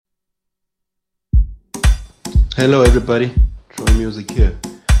Hello everybody, Troy Music here.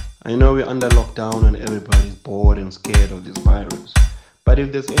 I know we're under lockdown and everybody's bored and scared of this virus. But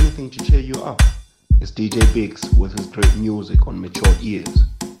if there's anything to cheer you up, it's DjBiggz with his great music on mature ears.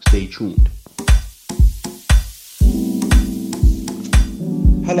 Stay tuned.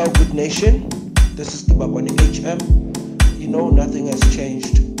 Hello, good nation. This is Dibak on the HM. You know, nothing has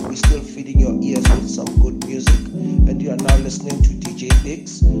changed. We're still feeding your ears with some good music. And you are now listening to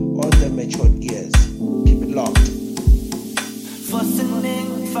DjBiggz on the matured ears. Keep it locked. Fussing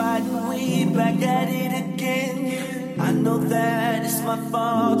and fighting, we back at it again. I know that it's my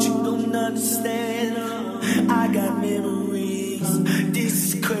fault, you don't understand. I got memories,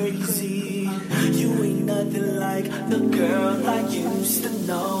 this is crazy. You ain't nothing like the girl I used to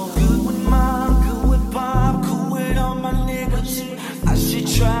know. Good with mom, good with pop, cool with all my niggas. I should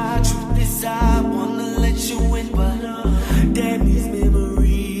try, truth is I wanna let you in, but damn these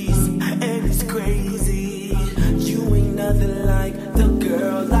memories, and it's crazy. You ain't nothing like the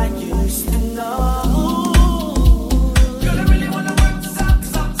girl I used to know.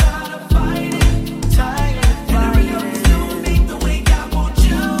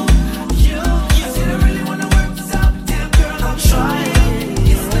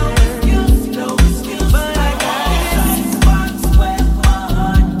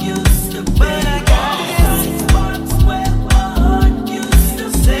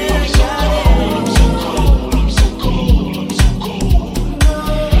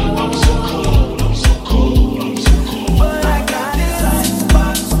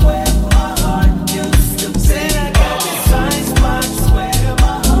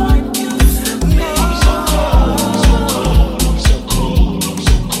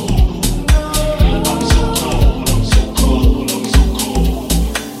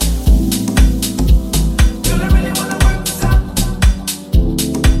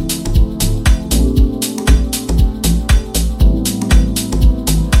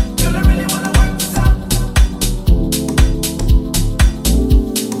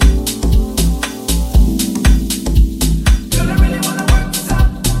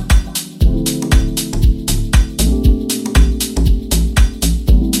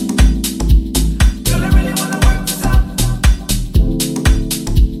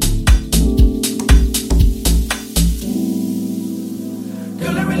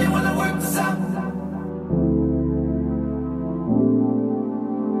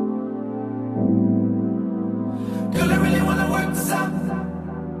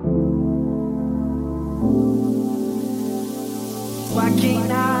 Why can't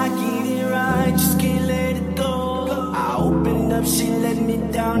I get it right? Just can't let it go. I opened up, she let me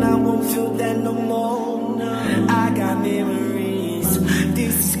down. I won't feel that no more. I got memories.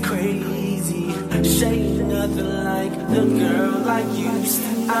 This is crazy. She ain't nothing like the girl I used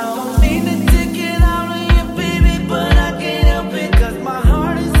to know. I don't mean to take it out on you, baby, but I can't help it. 'Cause my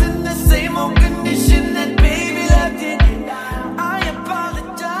heart is in the same old condition that baby left it. I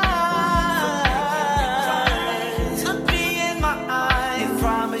apologize. Look me in my eyes.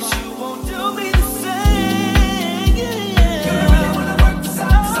 Promise you won't do me the same. Girl, I wanna work this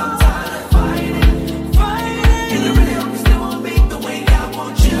out 'cause I'm tired of fighting. And I really hope you still want me the way I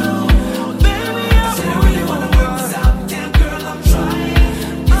want you. Baby, I really wanna work this out. Damn girl, I'm trying.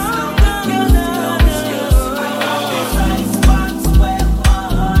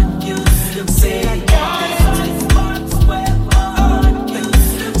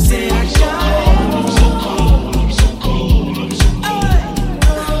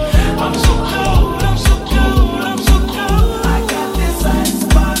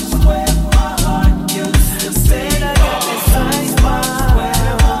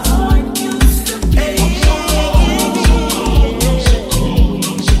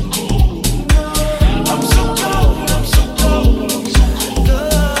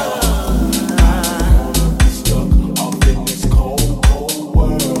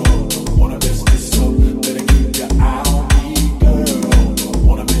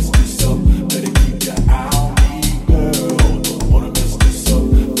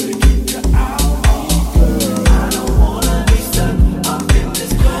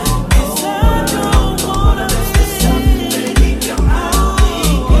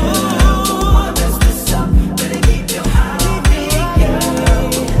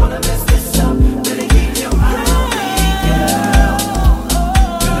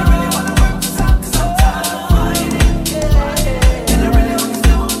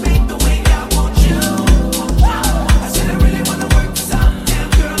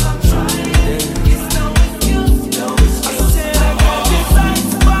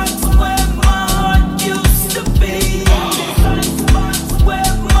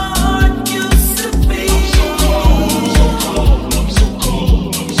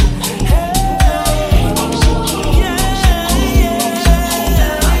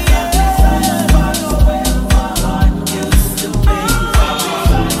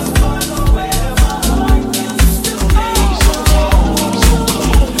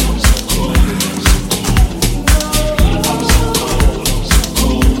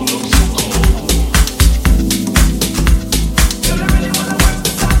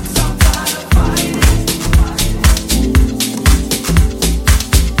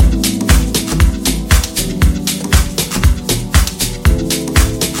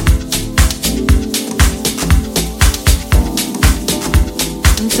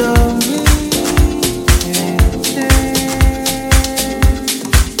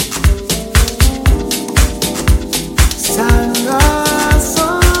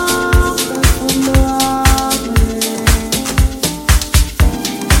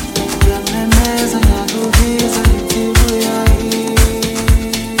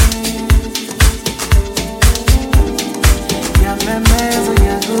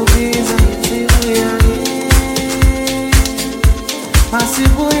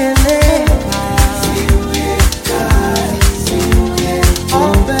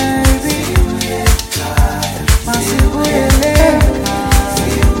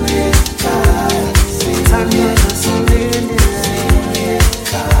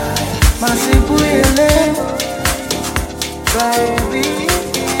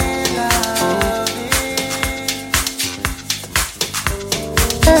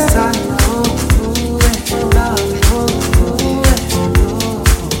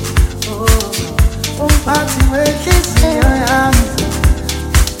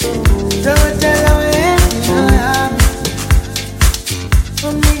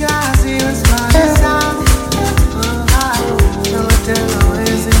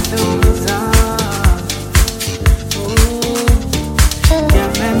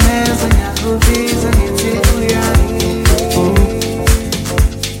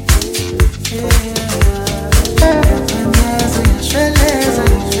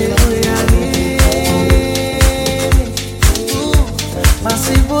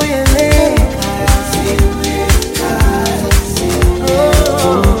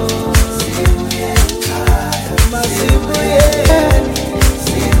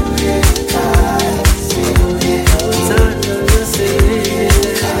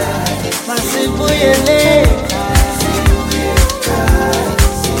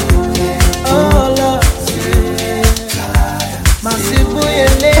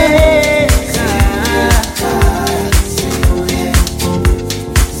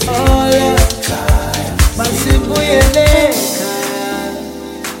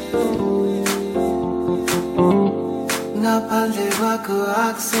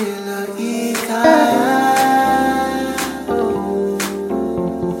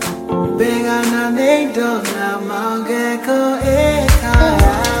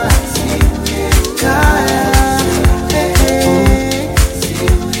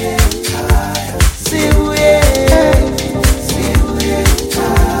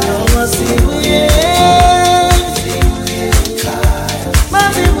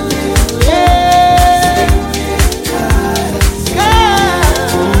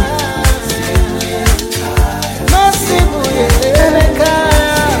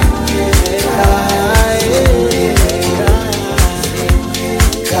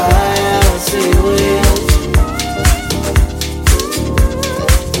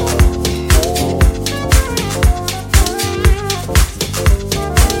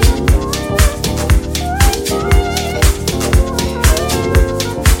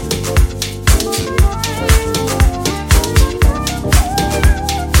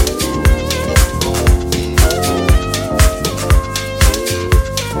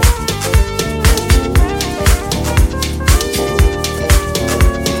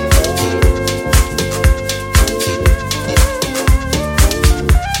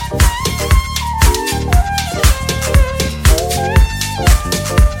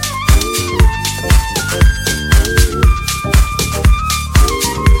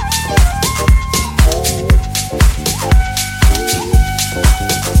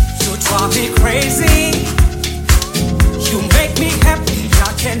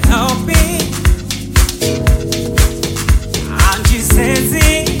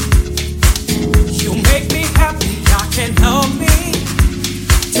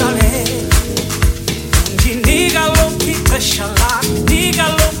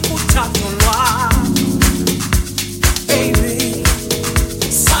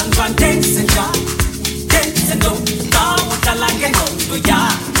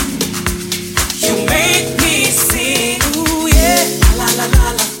 You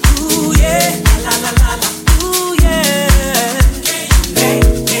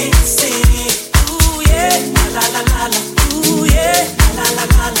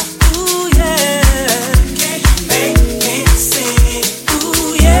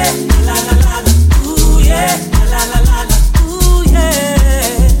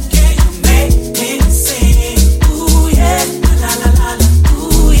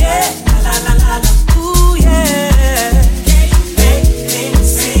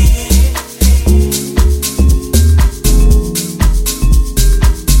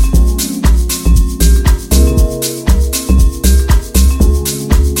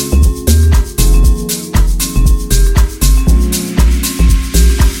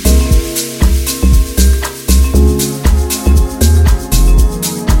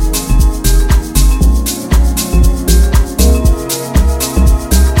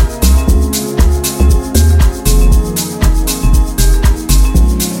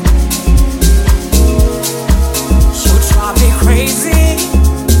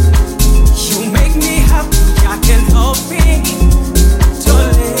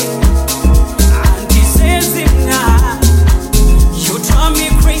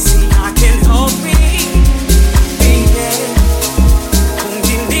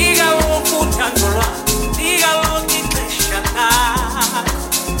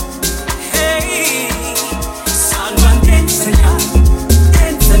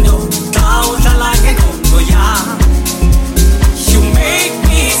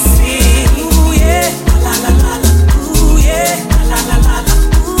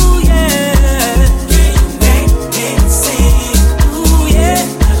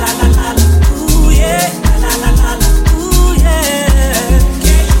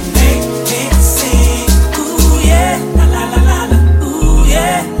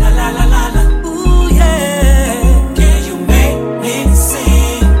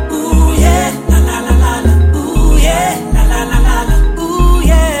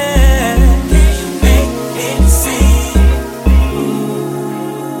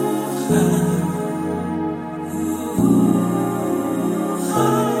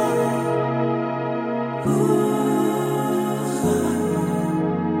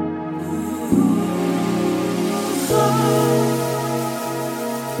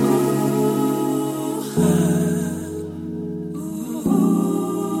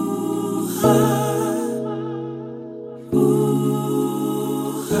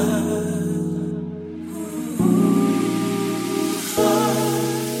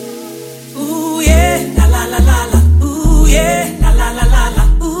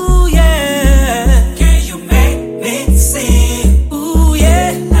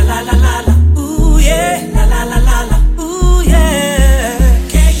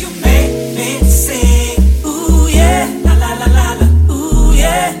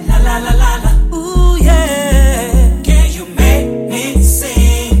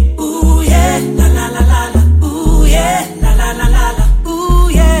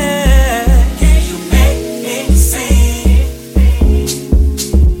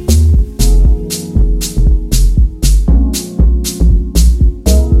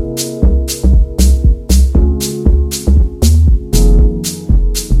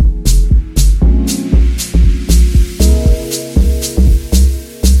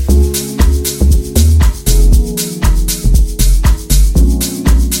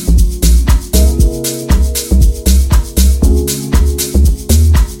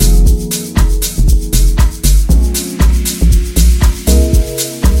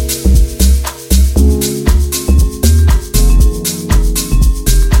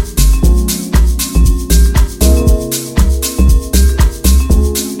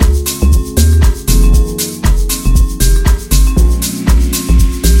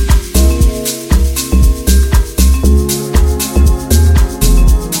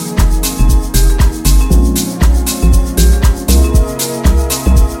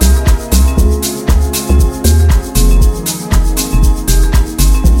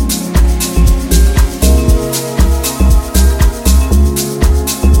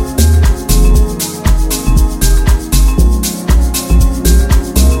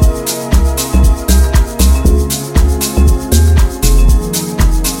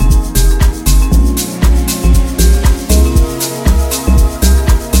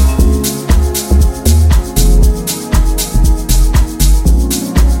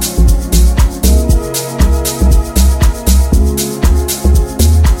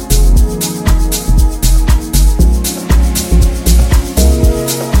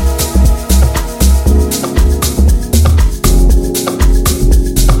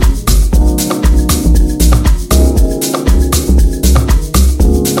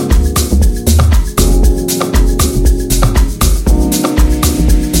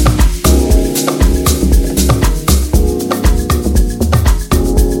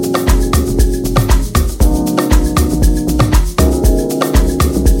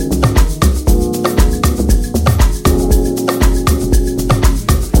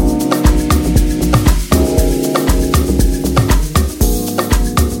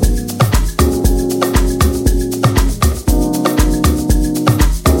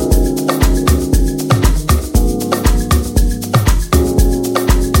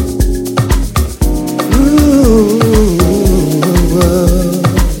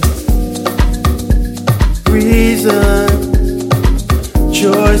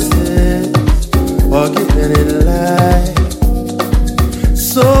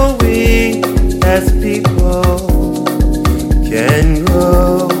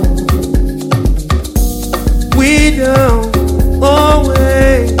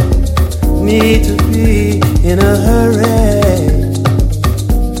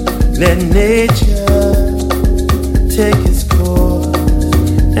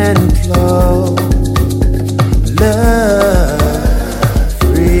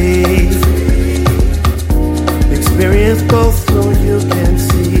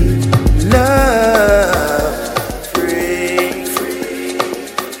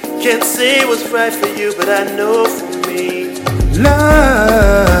Can't say what's right for you, but I know for me.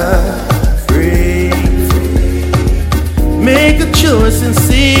 Love free. Make a choice and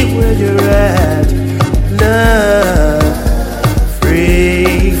see where you're at. Love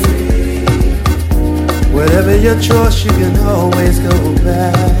free. Whatever your choice, you can always go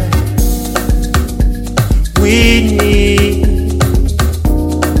back. We need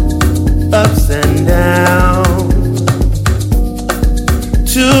ups and downs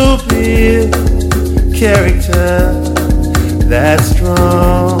to build character that's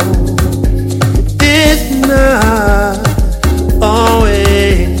strong. It's not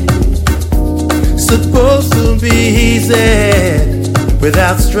always supposed to be easy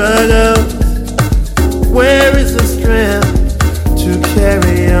without struggle. Where is the strength to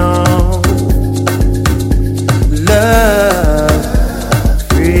carry on? Love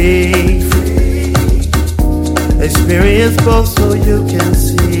free. Experience both so you can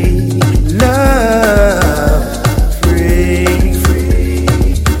see. Love free.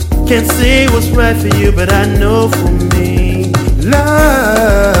 Can't say what's right for you, but I know for me.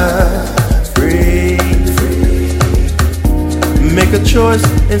 Love free. Make a choice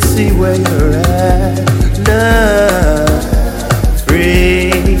and see where you're at. Love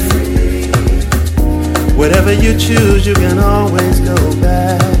free. Whatever you choose, you can always go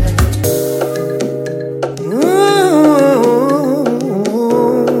back. Ooh,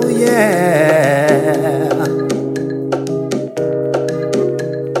 yeah.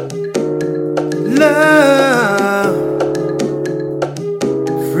 Love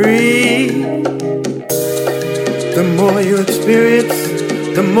free. The more you experience,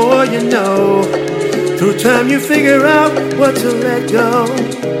 the more you know. Through time you figure out what to let go.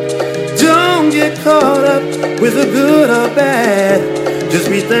 Don't get caught up with the good or bad. Just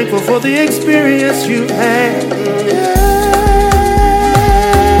be thankful for the experience you had.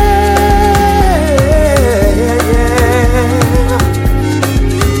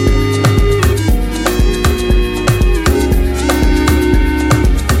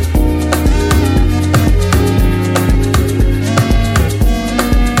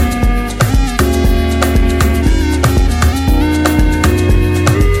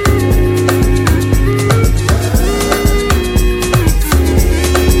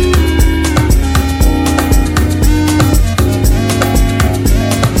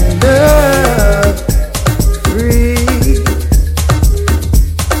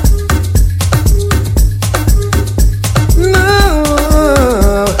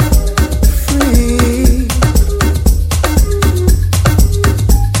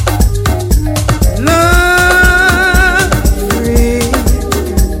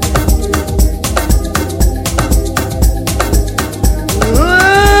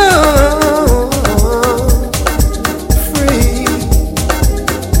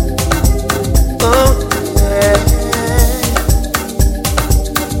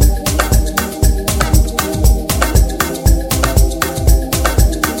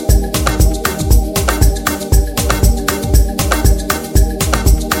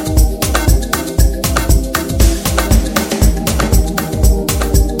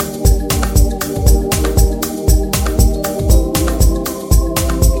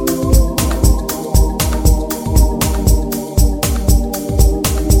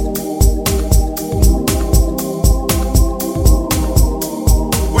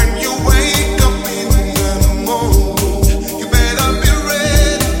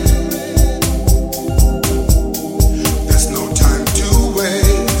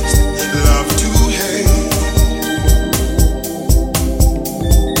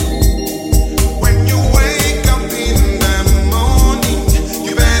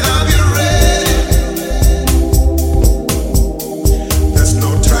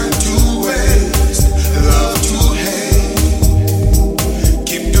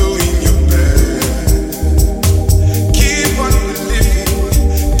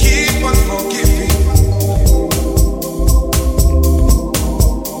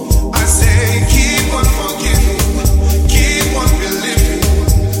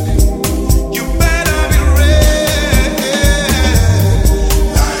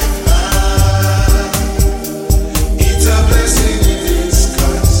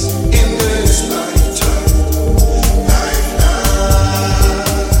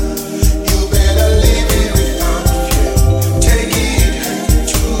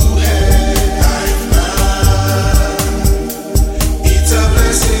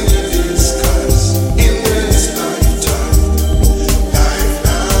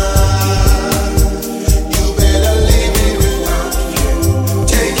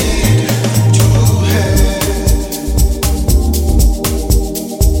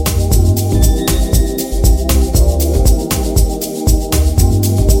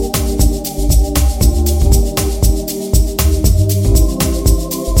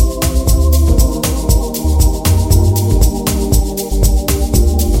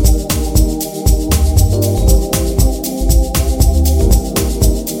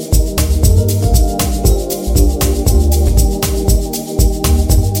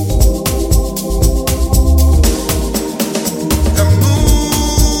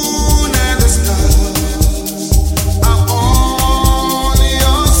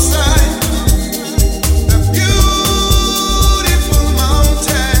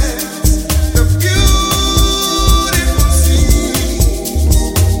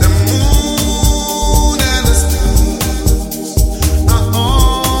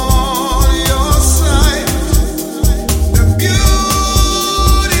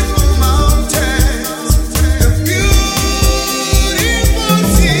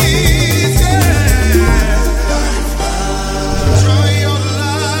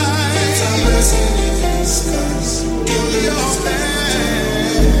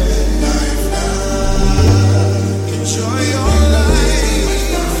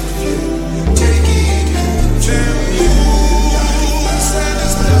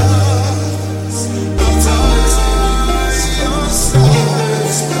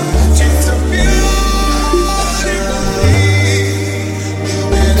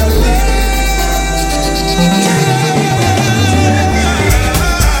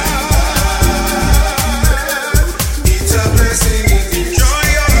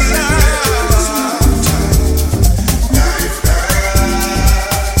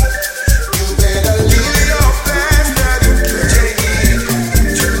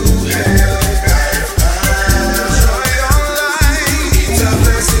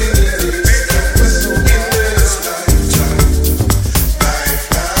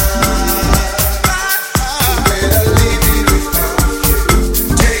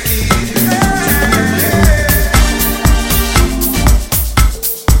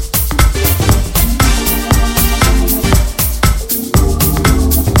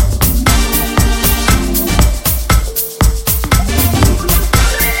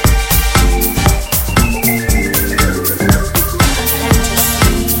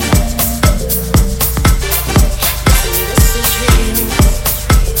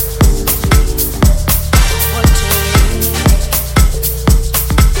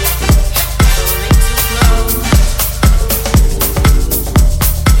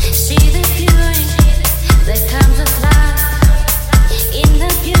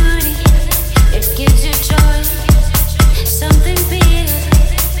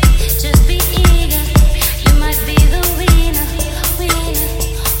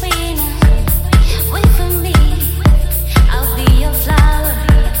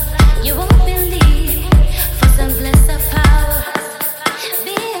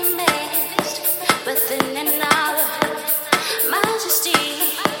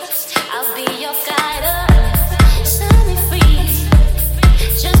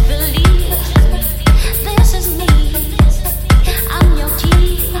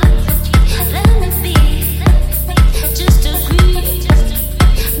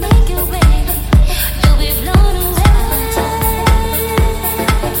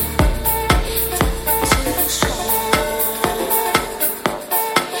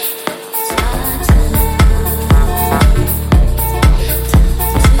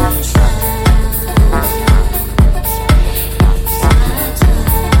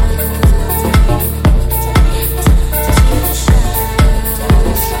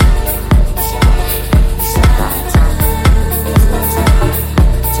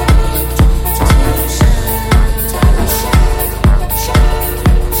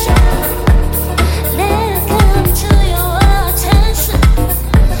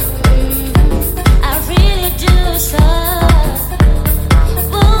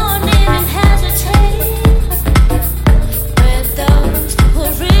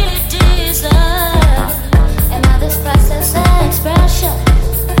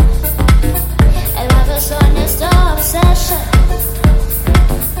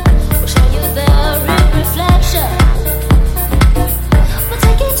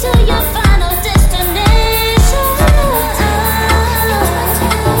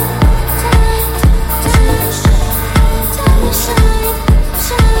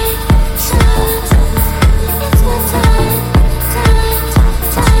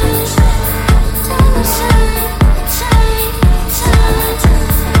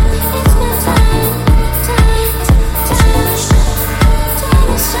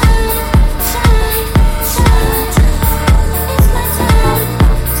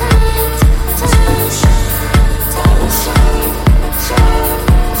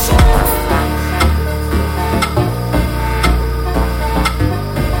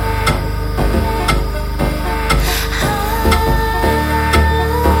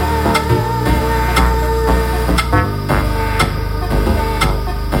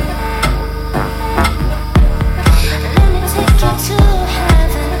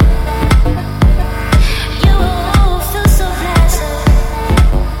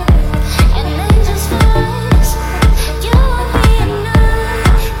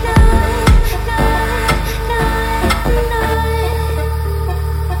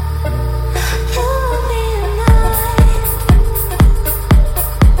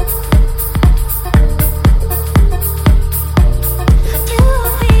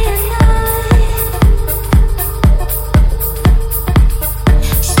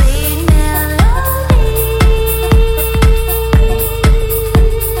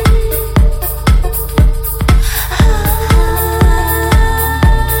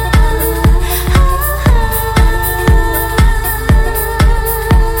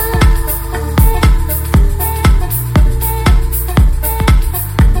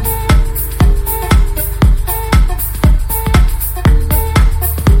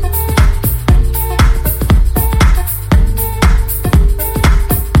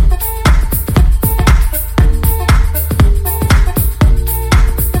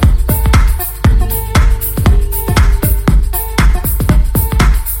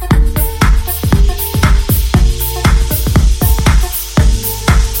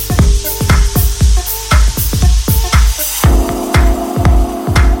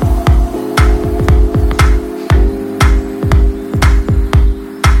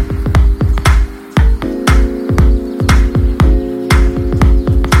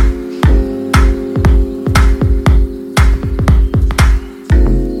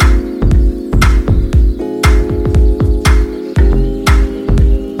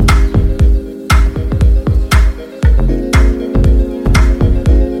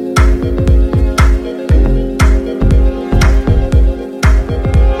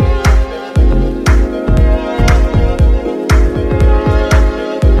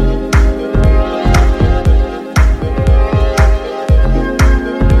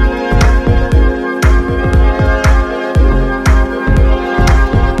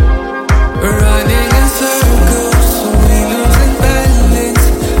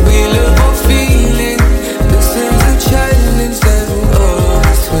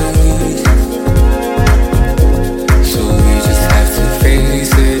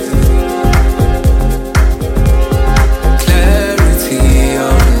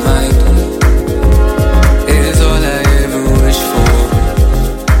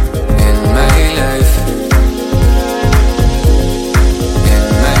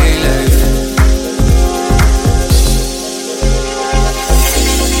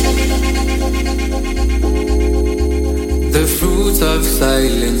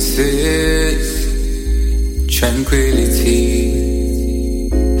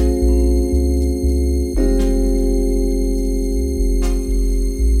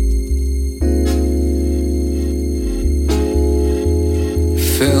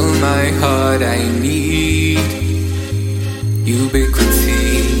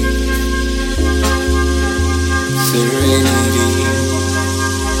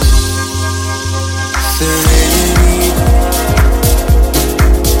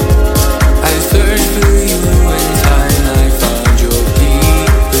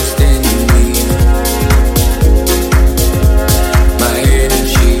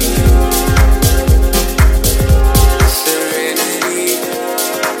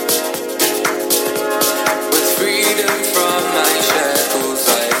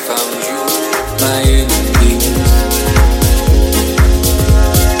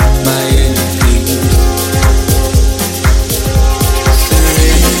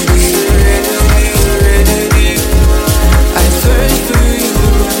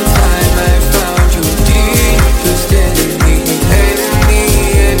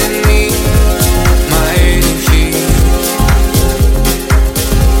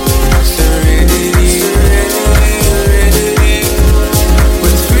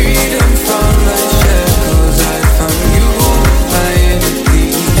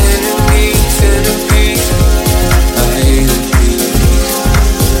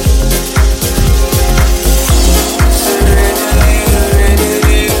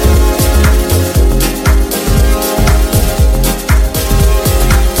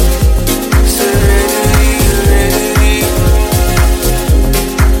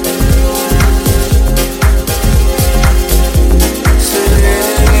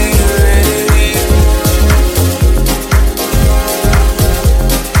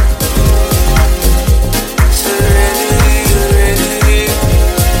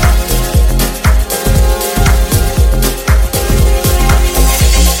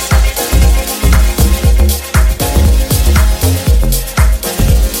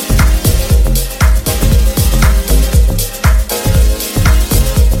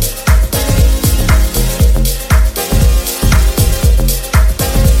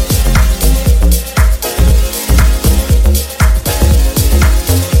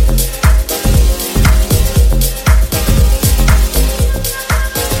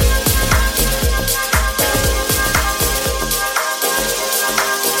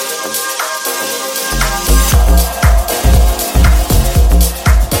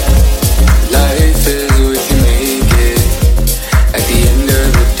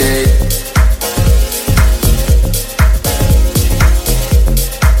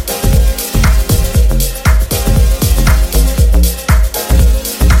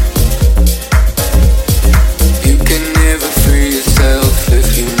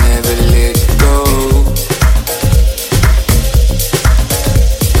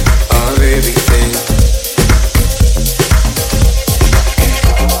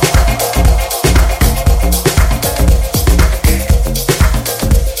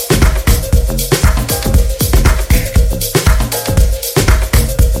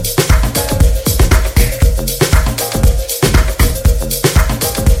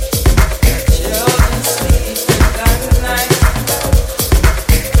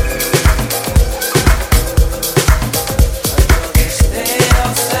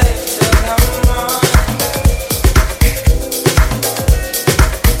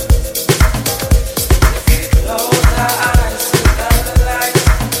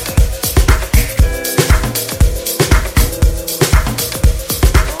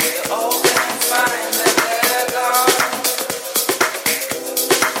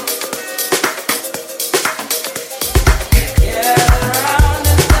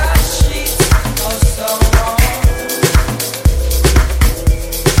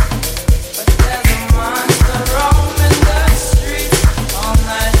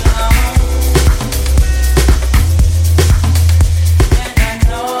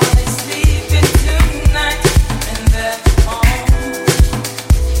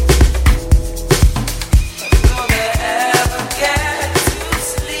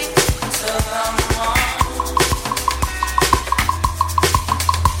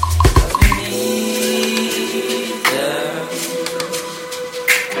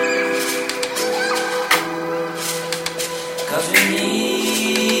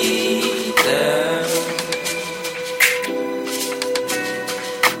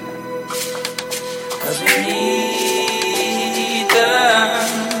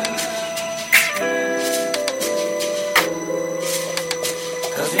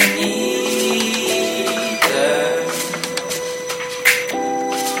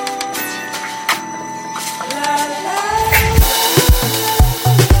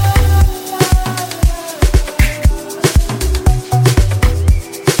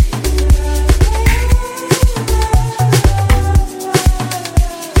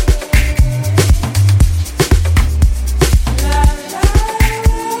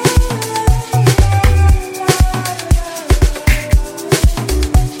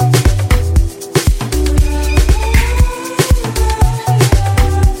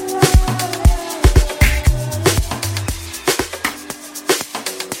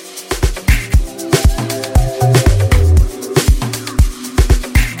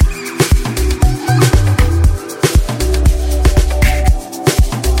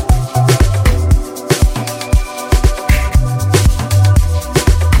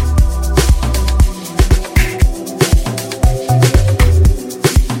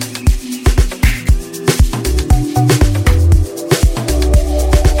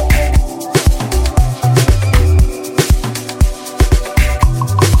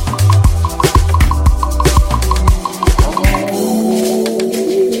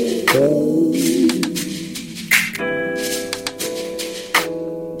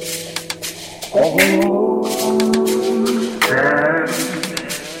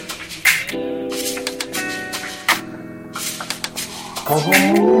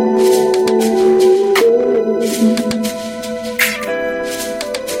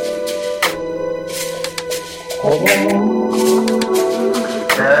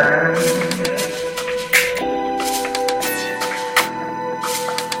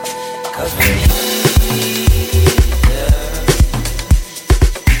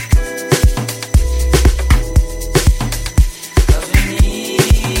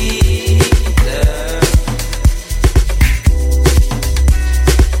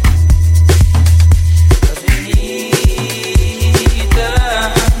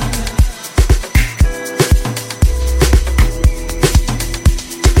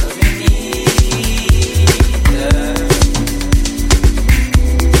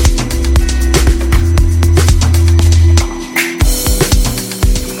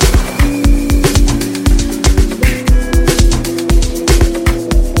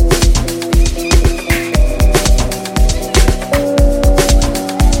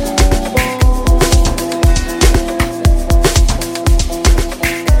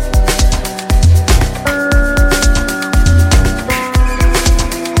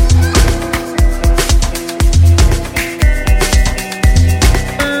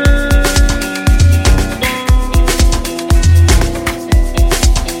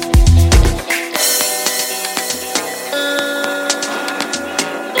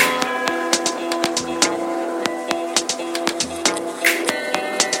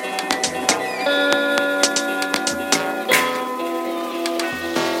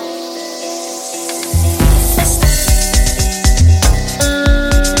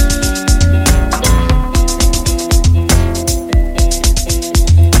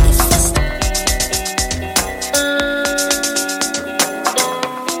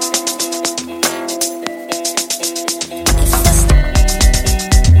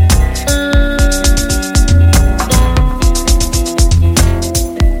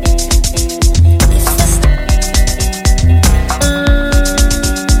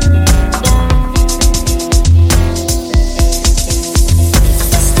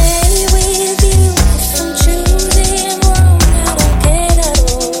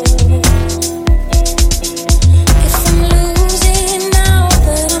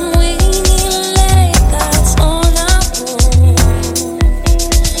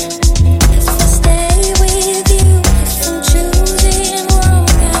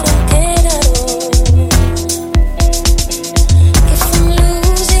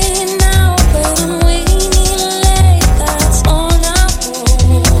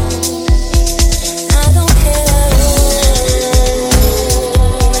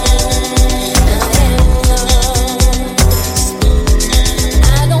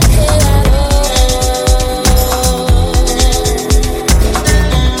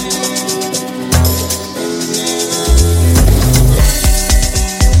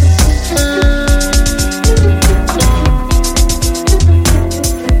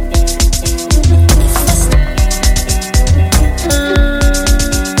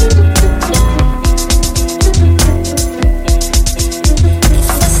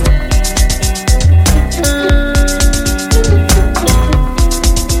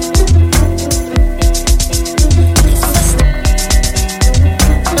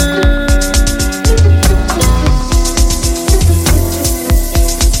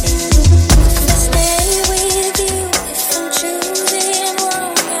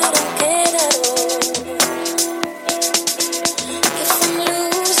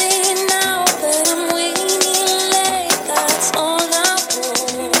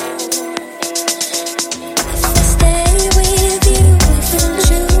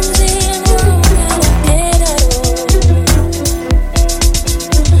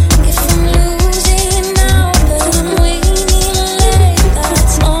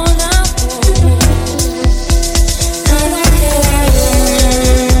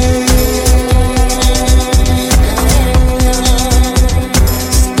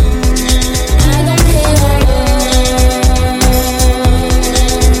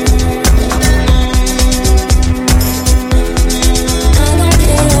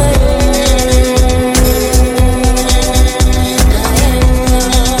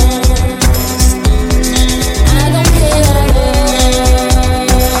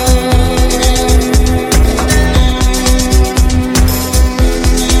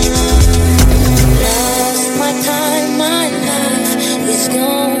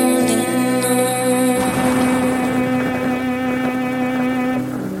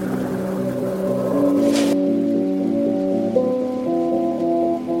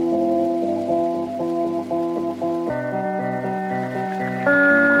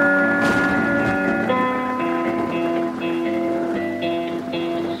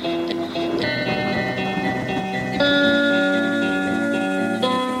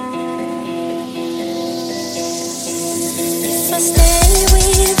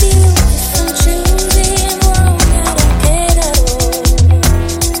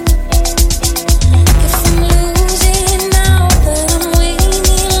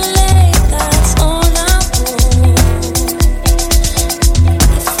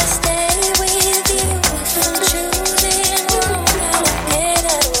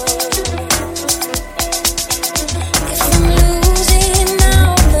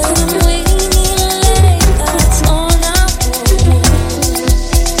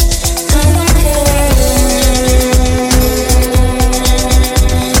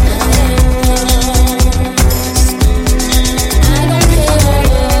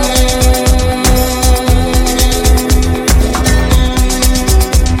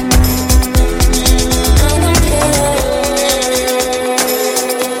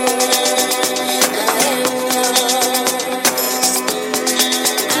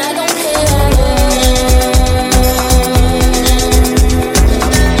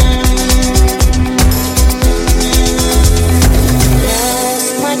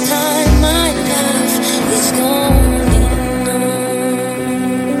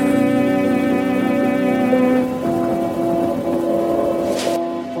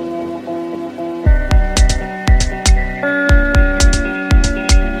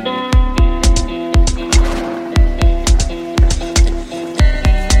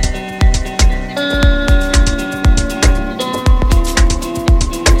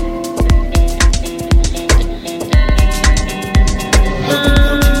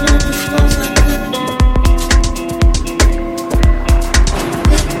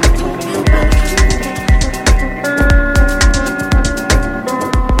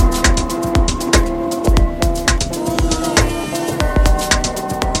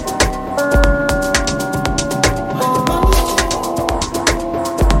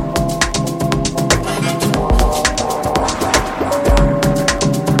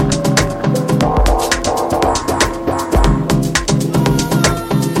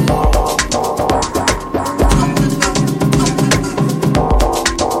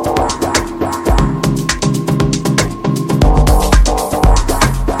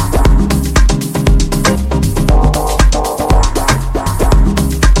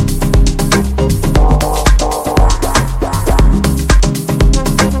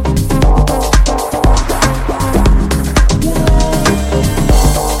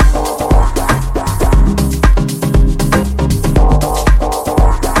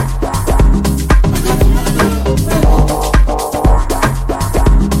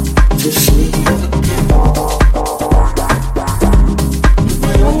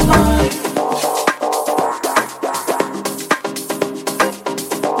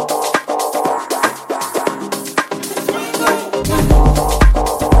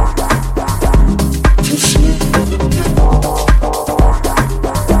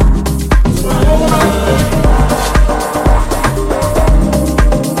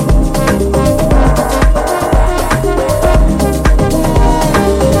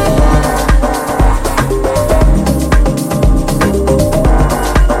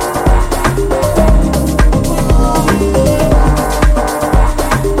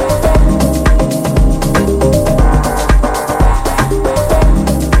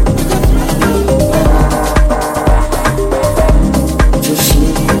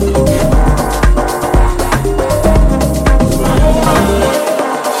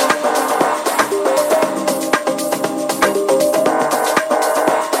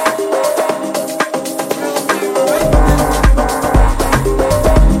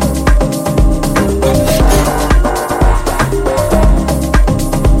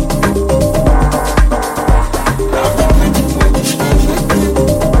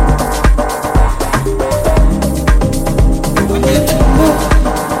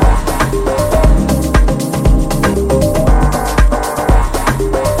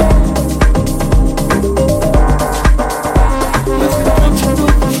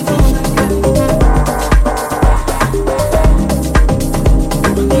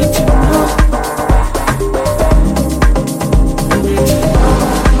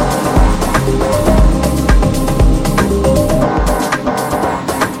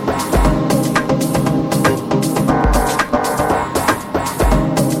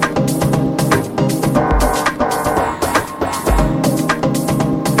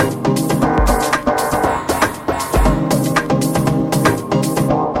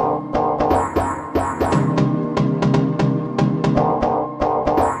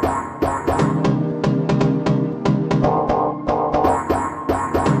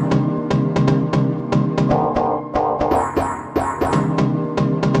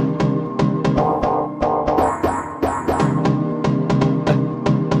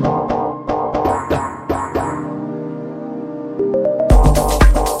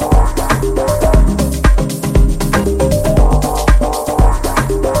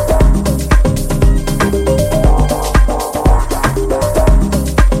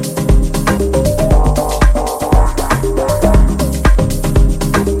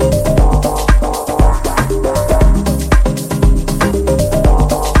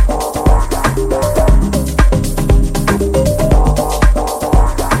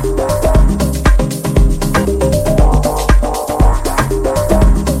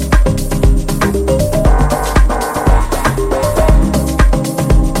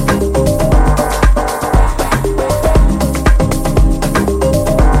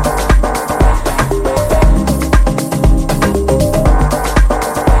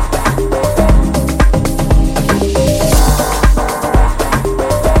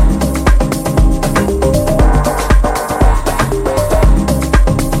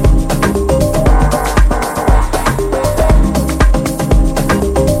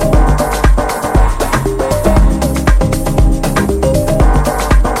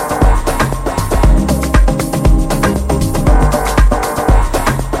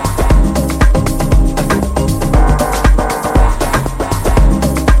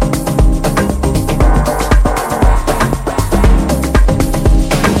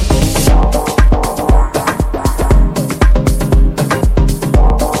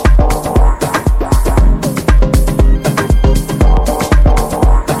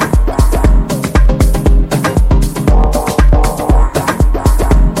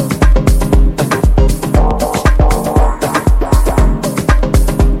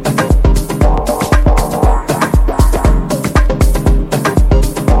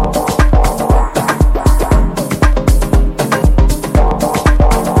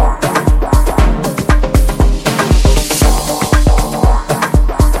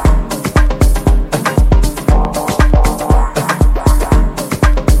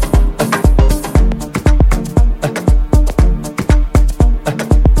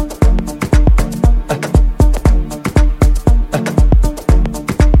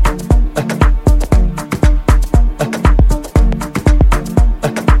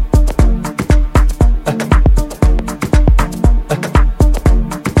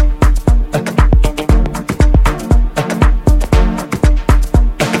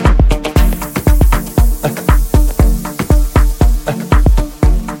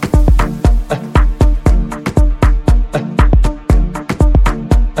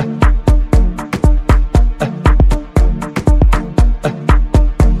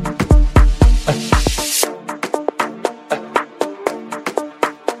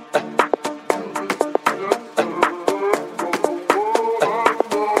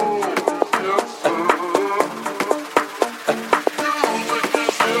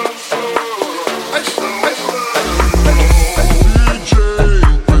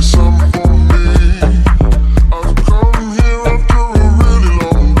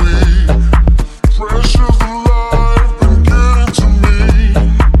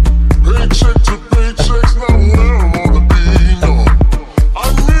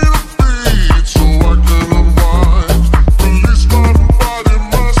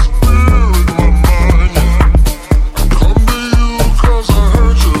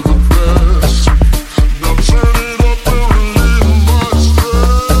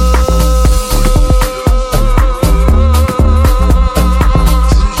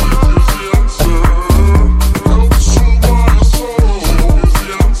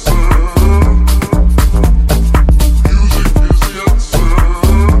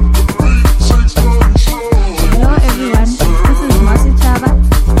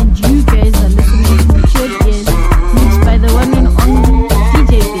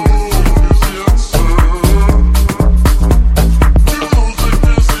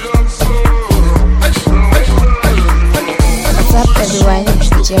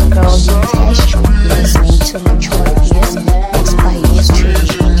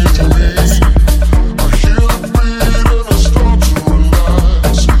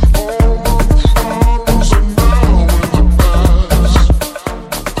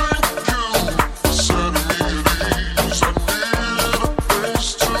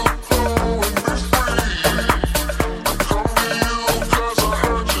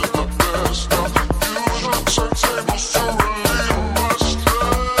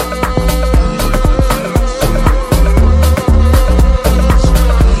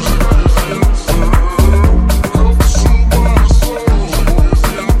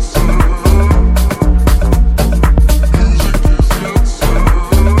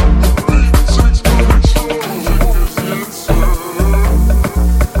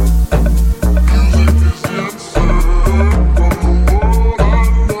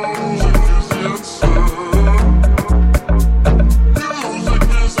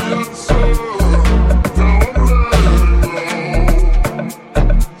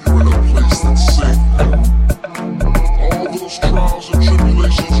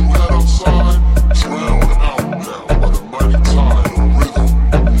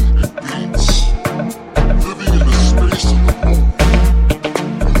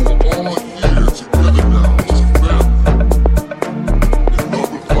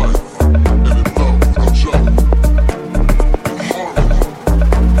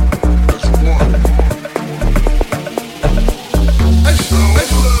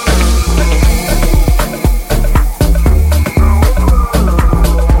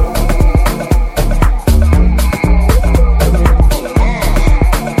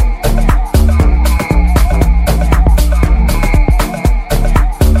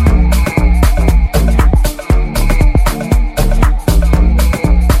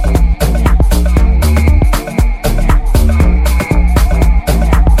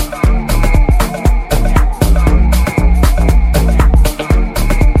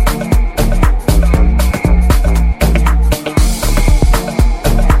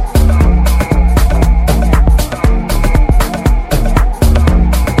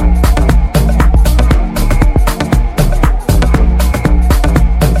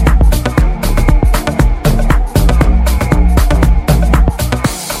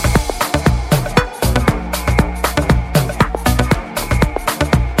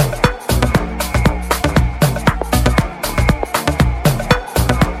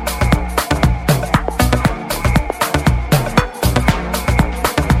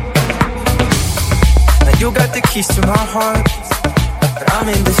 keys to my heart, but I'm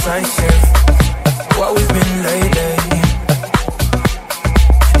indecisive. What we've been lately.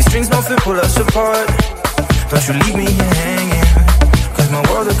 These strings don't fit, pull us apart. Don't you leave me here hanging, cause my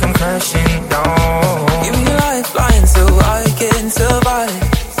world will come crashing down. Give me a lifeline so I can survive.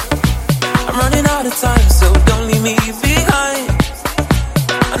 I'm running out of time, so don't leave me behind.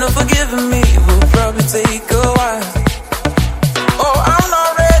 I know forgiving me will probably take a while. Oh, I'm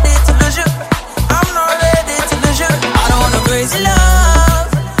not ready to lose you. I'm not ready to lose you. I don't want no crazy love,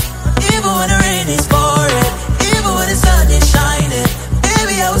 even when the rain is pouring, even when the sun is shining.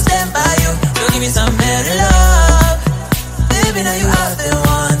 Baby, I will stand by you. So give me some better love. Baby, now you have been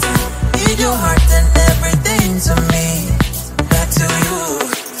wanting. Need your heart and everything to me. Back to you.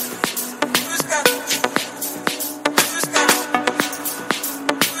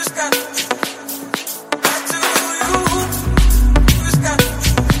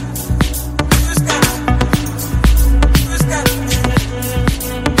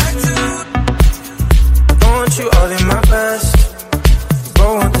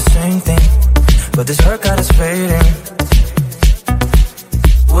 But this hurt got us fading.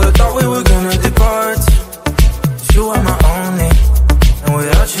 We thought we were gonna depart. You are my only, and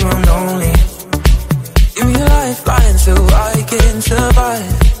without you I'm lonely. Give me a lifeline so I can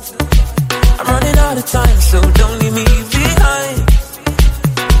survive. I'm running out of time, so don't leave me behind.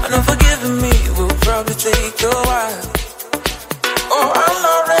 I know forgiving me will probably take a while. Oh, I'm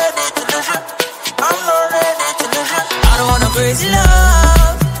not ready to lose you. I'm not ready to lose you. I don't want no crazy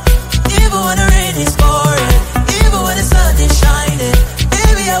love, even when the rain is pouring, even when the sun is shining.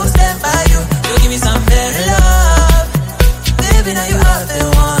 Baby, I will stand by you. So give me some better love. Baby, now you have been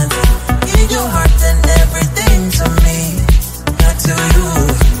wanting. Give your heart and everything to me. Back to you.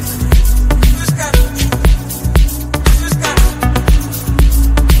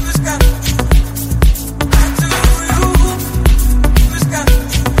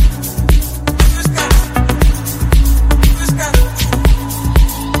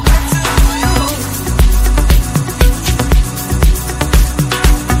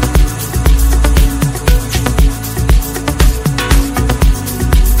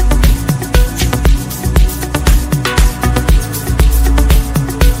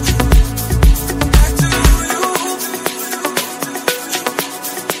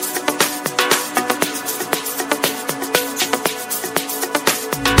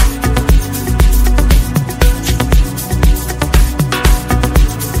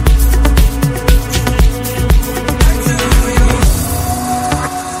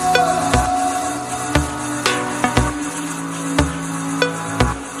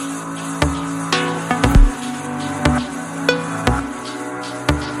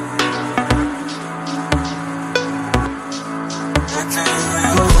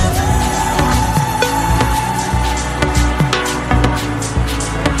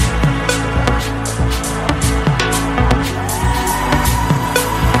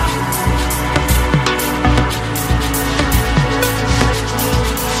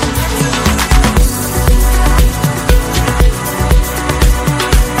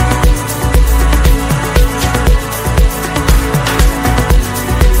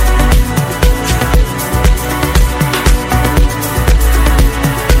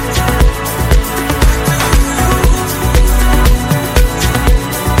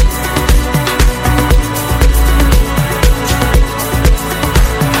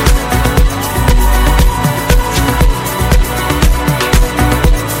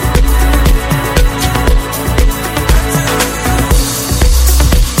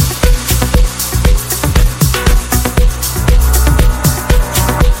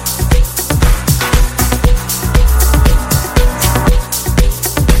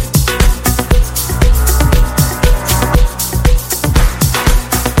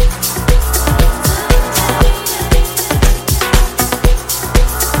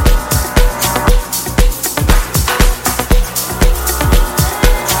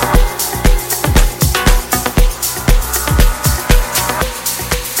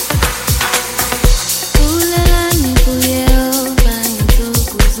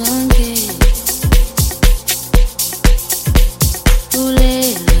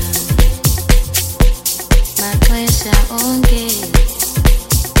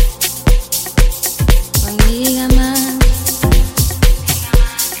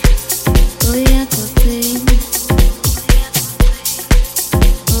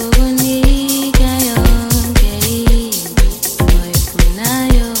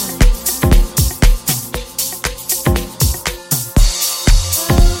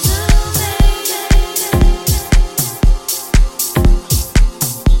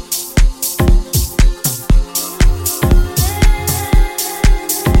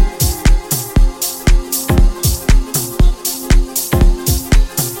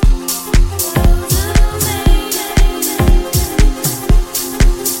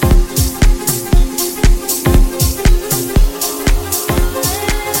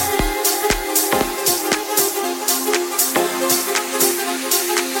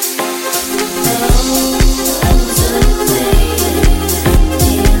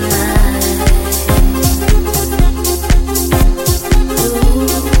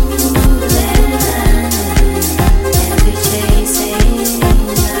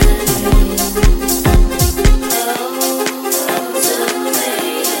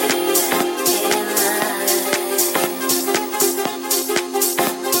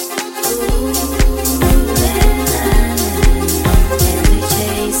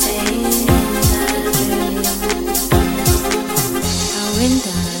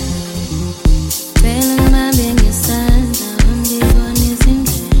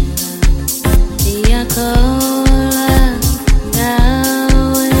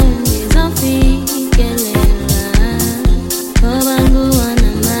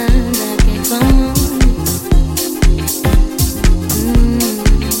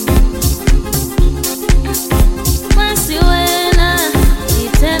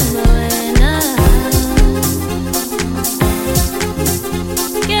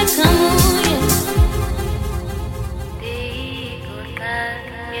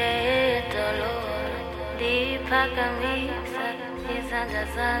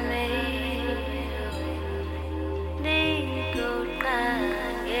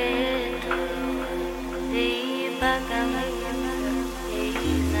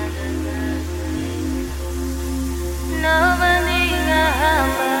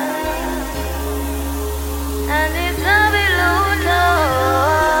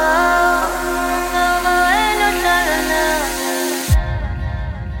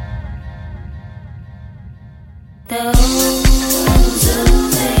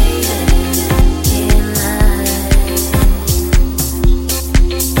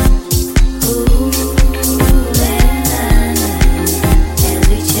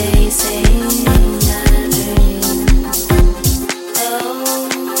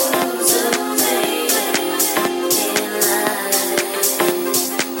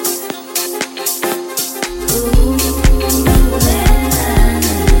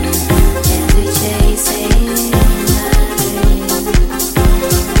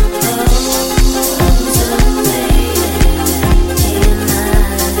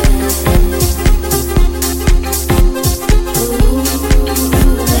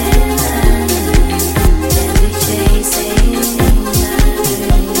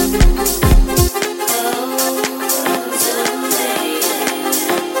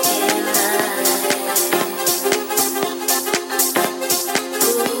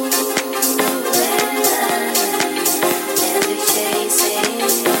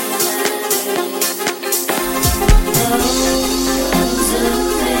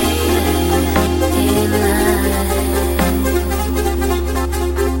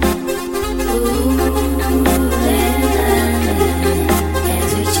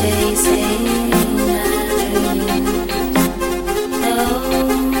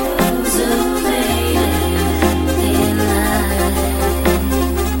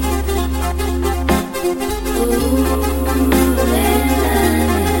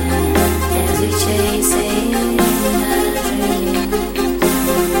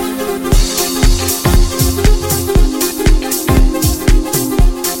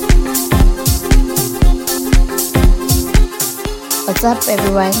 What's up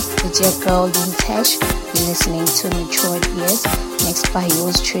everyone, it's your girl DjBiggz. You're listening to Matured Years, mixed by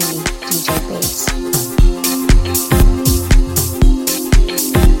yours truly, DjBiggz.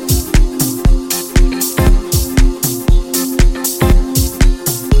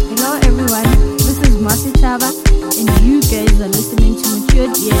 Hello everyone, this is Masi Chaba and you guys are listening to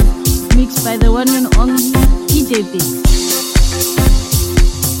Matured Years, mixed by the one and only DjBiggz.